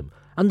system,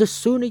 and the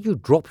sooner you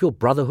drop your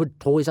brotherhood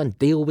toys and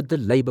deal with the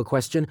labour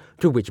question,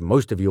 to which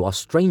most of you are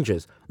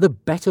strangers, the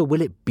better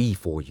will it be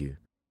for you.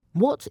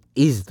 What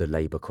is the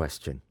labour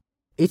question?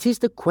 It is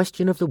the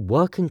question of the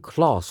working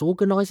class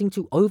organising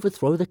to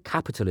overthrow the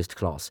capitalist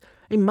class,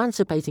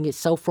 emancipating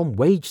itself from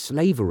wage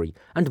slavery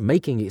and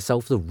making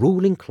itself the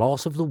ruling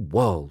class of the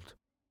world.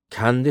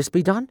 Can this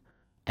be done?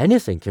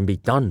 Anything can be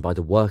done by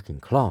the working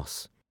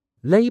class.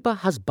 Labour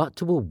has but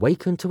to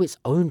awaken to its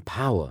own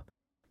power.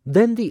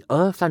 Then the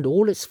earth and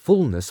all its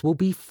fullness will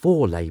be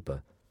for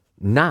labour.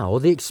 Now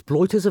the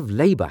exploiters of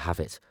labour have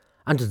it,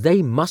 and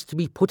they must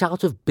be put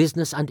out of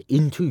business and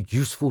into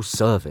useful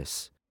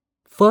service.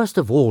 First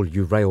of all,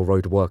 you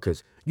railroad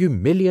workers, you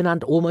 1,000,000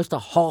 and almost a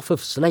half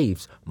of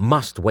slaves,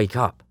 must wake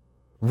up.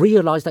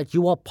 Realize that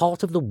you are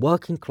part of the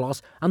working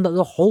class and that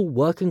the whole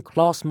working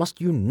class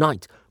must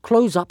unite,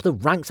 close up the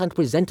ranks and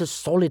present a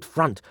solid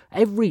front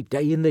every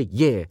day in the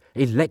year,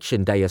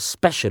 election day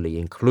especially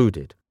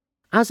included.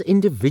 As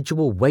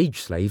individual wage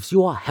slaves,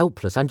 you are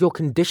helpless and your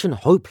condition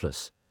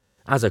hopeless.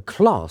 As a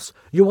class,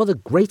 you are the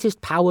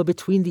greatest power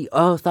between the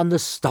earth and the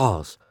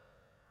stars.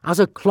 As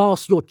a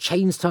class, your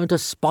chains turn to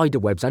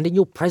spiderwebs and in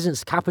your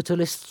presence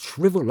capitalists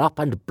shrivel up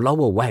and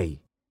blow away.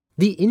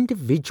 The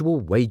individual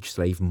wage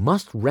slave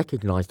must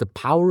recognize the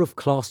power of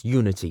class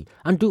unity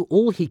and do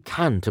all he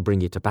can to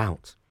bring it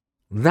about.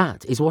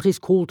 That is what is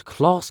called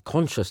class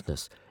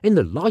consciousness, in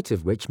the light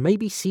of which may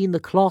be seen the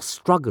class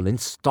struggle in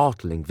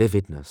startling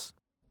vividness.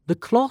 The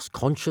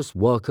class-conscious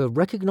worker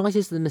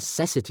recognizes the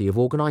necessity of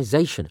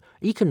organization,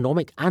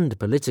 economic and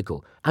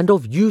political, and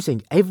of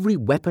using every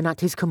weapon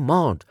at his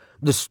command,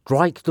 the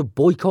strike, the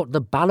boycott, the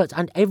ballot,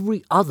 and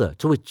every other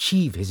to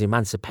achieve his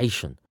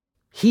emancipation.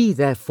 He,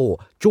 therefore,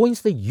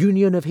 joins the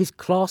union of his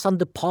class and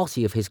the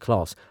party of his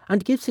class,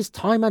 and gives his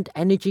time and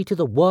energy to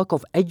the work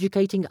of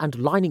educating and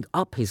lining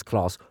up his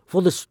class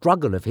for the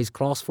struggle of his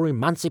class for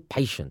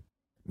emancipation.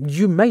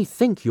 You may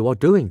think you are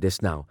doing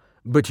this now,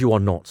 but you are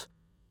not.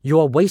 You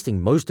are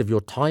wasting most of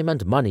your time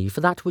and money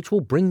for that which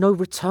will bring no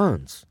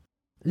returns.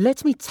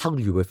 Let me tell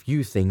you a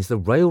few things the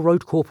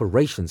railroad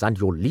corporations and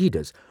your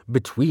leaders,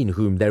 between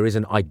whom there is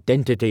an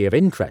identity of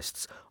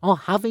interests, are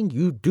having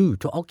you do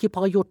to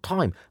occupy your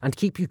time and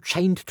keep you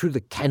chained to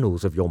the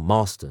kennels of your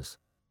masters.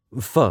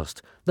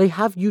 First, they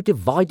have you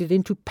divided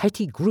into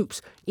petty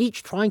groups,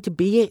 each trying to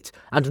be it,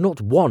 and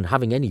not one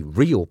having any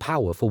real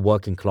power for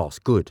working class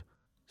good.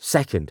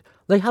 Second,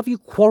 they have you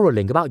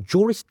quarrelling about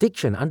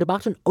jurisdiction and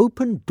about an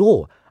open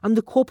door, and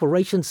the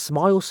corporations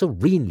smile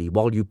serenely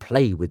while you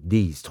play with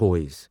these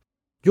toys.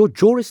 Your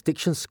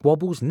jurisdiction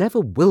squabbles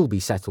never will be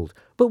settled,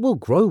 but will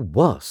grow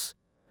worse.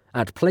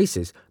 At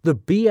places, the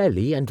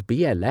BLE and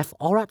BLF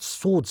are at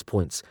swords'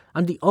 points,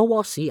 and the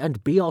ORC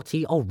and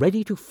BRT are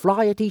ready to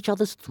fly at each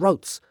other's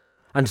throats.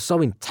 And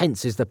so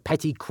intense is the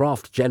petty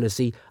craft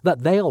jealousy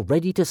that they are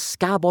ready to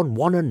scab on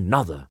one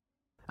another.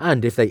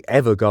 And if they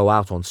ever go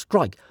out on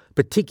strike,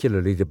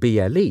 particularly the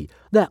BLE,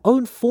 their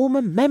own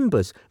former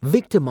members,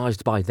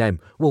 victimized by them,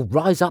 will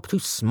rise up to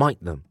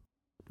smite them.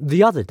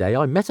 The other day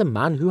I met a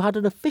man who had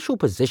an official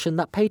position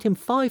that paid him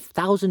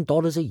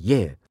 $5,000 a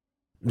year.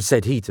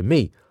 Said he to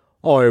me,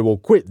 "I will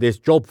quit this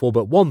job for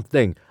but one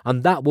thing,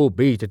 and that will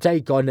be to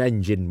take an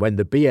engine when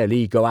the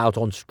BLE go out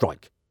on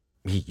strike."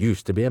 He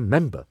used to be a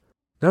member.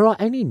 There are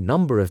any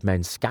number of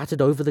men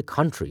scattered over the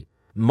country,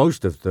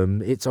 most of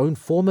them its own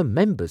former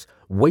members,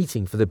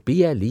 waiting for the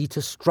BLE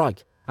to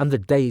strike, and the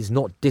day is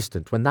not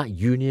distant when that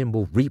union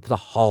will reap the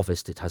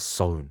harvest it has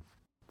sown.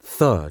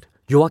 Third,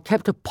 you are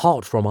kept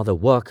apart from other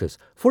workers,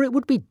 for it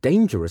would be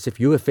dangerous if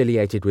you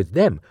affiliated with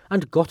them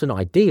and got an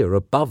idea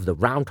above the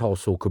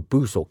roundhouse or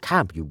caboose or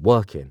cab you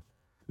work in.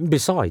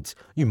 Besides,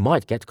 you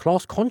might get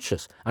class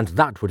conscious, and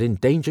that would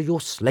endanger your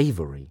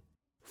slavery.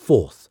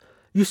 Fourth,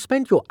 you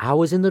spend your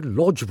hours in the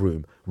lodge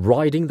room,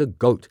 riding the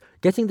goat,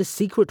 getting the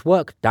secret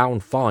work down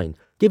fine,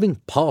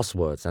 giving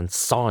passwords and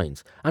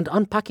signs, and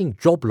unpacking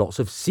job lots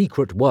of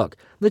secret work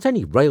that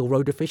any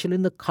railroad official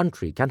in the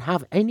country can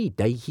have any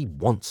day he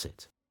wants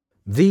it.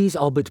 These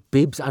are but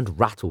bibs and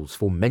rattles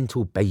for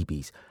mental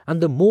babies,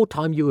 and the more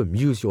time you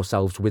amuse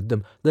yourselves with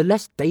them, the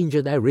less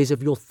danger there is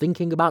of your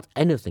thinking about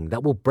anything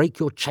that will break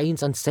your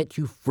chains and set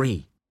you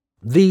free.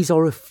 These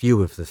are a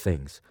few of the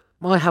things.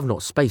 I have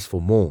not space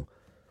for more.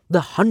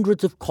 The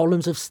hundreds of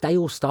columns of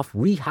stale stuff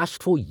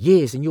rehashed for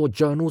years in your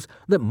journals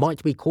that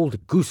might be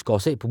called goose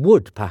gossip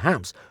would,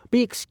 perhaps,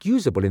 be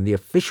excusable in the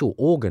official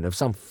organ of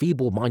some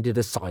feeble-minded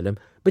asylum,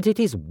 but it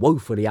is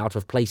woefully out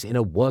of place in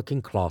a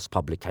working-class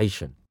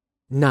publication.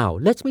 Now,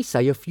 let me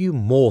say a few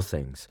more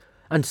things,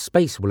 and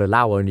space will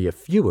allow only a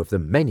few of the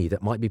many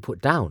that might be put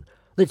down,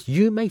 that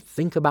you may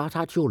think about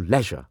at your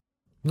leisure.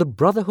 The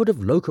Brotherhood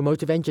of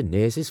Locomotive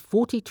Engineers is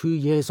 42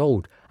 years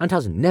old and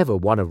has never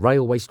won a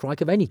railway strike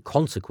of any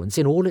consequence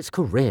in all its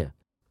career.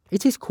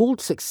 It is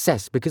called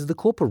success because the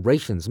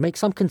corporations make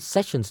some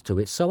concessions to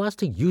it so as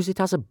to use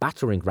it as a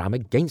battering ram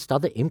against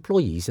other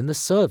employees in the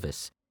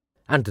service.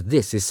 And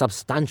this is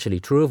substantially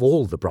true of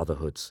all the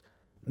brotherhoods.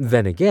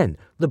 Then again,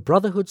 the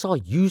brotherhoods are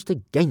used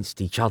against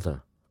each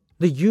other.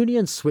 The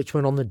Union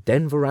switchmen on the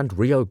Denver and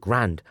Rio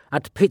Grande,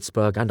 at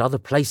Pittsburgh and other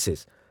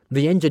places,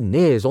 the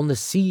engineers on the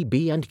C,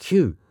 B and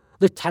Q,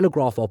 the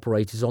telegraph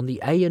operators on the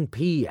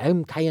A&P,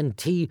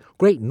 MK&T,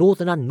 Great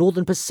Northern and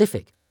Northern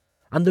Pacific,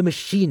 and the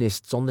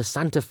machinists on the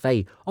Santa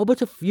Fe are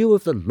but a few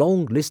of the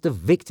long list of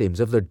victims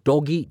of the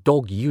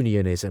dog-eat-dog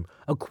unionism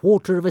a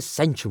quarter of a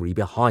century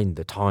behind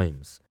the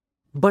times.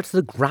 But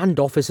the grand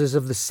officers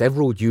of the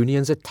several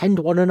unions attend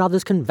one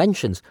another's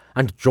conventions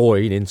and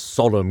join in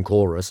solemn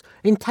chorus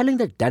in telling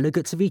the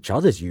delegates of each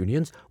other's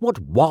unions what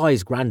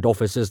wise grand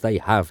officers they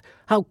have,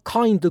 how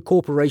kind the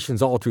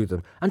corporations are to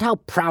them, and how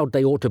proud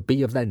they ought to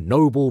be of their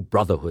noble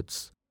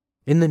brotherhoods.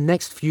 In the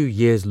next few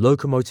years,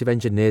 locomotive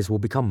engineers will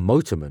become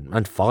motormen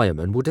and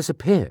firemen will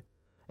disappear.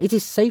 It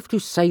is safe to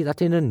say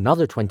that in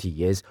another 20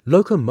 years,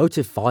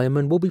 locomotive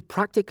firemen will be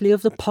practically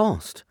of the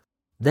past.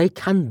 They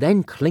can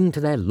then cling to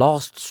their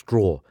last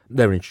straw,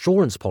 their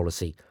insurance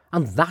policy,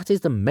 and that is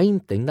the main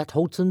thing that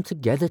holds them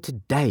together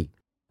today.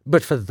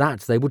 But for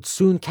that they would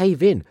soon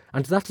cave in,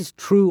 and that is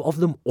true of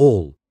them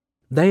all.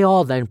 They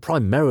are then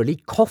primarily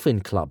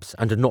coffin clubs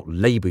and not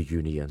labour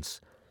unions.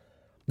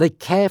 They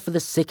care for the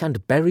sick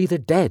and bury the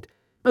dead,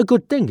 a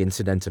good thing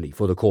incidentally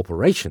for the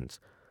corporations.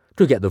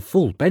 To get the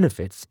full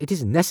benefits, it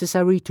is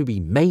necessary to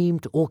be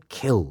maimed or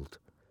killed.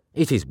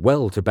 It is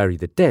well to bury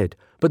the dead,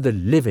 but the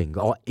living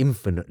are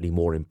infinitely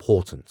more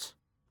important.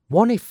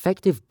 One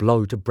effective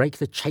blow to break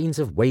the chains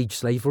of wage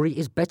slavery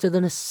is better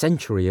than a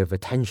century of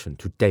attention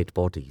to dead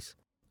bodies.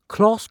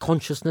 Class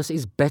consciousness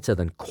is better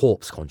than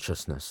corpse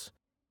consciousness.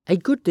 A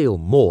good deal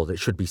more that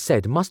should be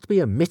said must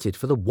be omitted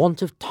for the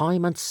want of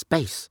time and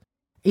space.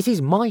 It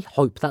is my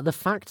hope that the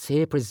facts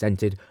here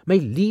presented may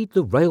lead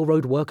the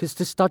railroad workers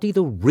to study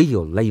the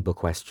real labour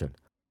question.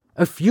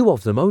 A few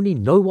of them only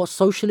know what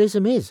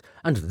socialism is,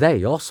 and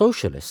they are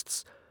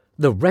socialists.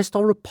 The rest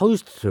are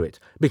opposed to it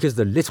because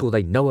the little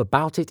they know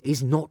about it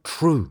is not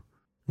true.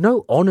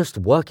 No honest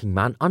working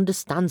man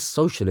understands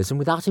socialism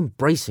without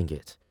embracing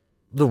it.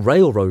 The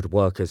railroad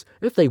workers,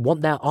 if they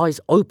want their eyes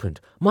opened,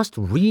 must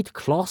read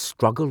class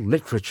struggle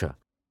literature.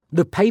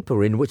 The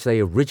paper in which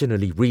they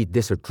originally read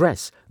this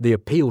address, The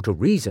Appeal to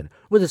Reason,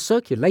 with a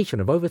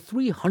circulation of over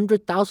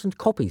 300,000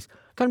 copies,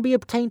 can be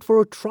obtained for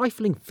a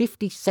trifling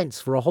 50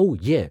 cents for a whole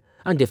year,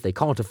 and if they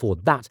can't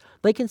afford that,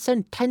 they can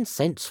send 10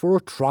 cents for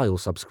a trial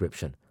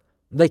subscription.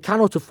 They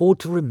cannot afford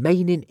to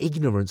remain in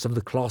ignorance of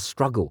the class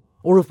struggle,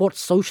 or of what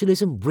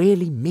socialism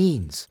really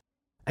means.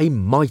 A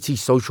mighty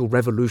social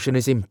revolution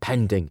is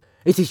impending.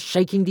 It is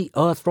shaking the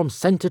earth from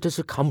centre to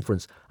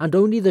circumference, and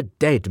only the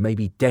dead may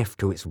be deaf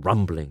to its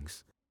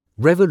rumblings.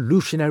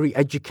 Revolutionary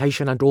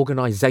education and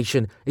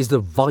organisation is the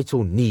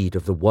vital need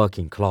of the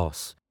working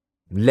class.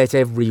 Let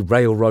every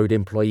railroad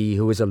employee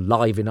who is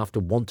alive enough to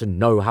want to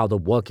know how the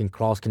working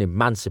class can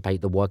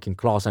emancipate the working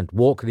class and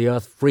walk the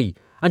earth free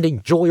and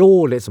enjoy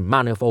all its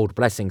manifold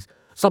blessings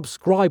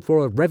subscribe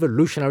for a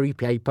revolutionary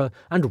paper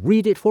and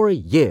read it for a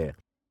year,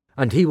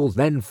 and he will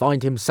then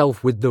find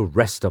himself with the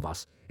rest of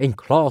us in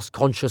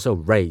class-conscious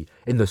array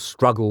in the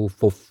struggle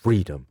for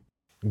freedom.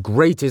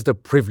 Great is the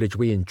privilege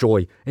we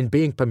enjoy in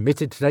being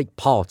permitted to take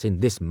part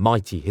in this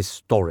mighty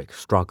historic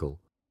struggle.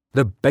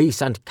 The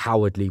base and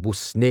cowardly will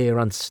sneer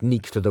and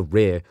sneak to the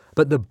rear,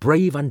 but the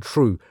brave and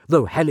true,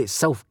 though hell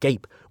itself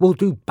gape, will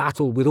do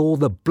battle with all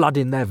the blood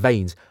in their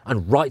veins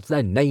and write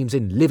their names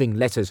in living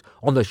letters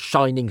on the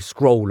shining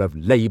scroll of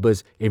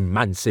labour's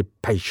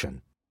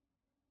emancipation.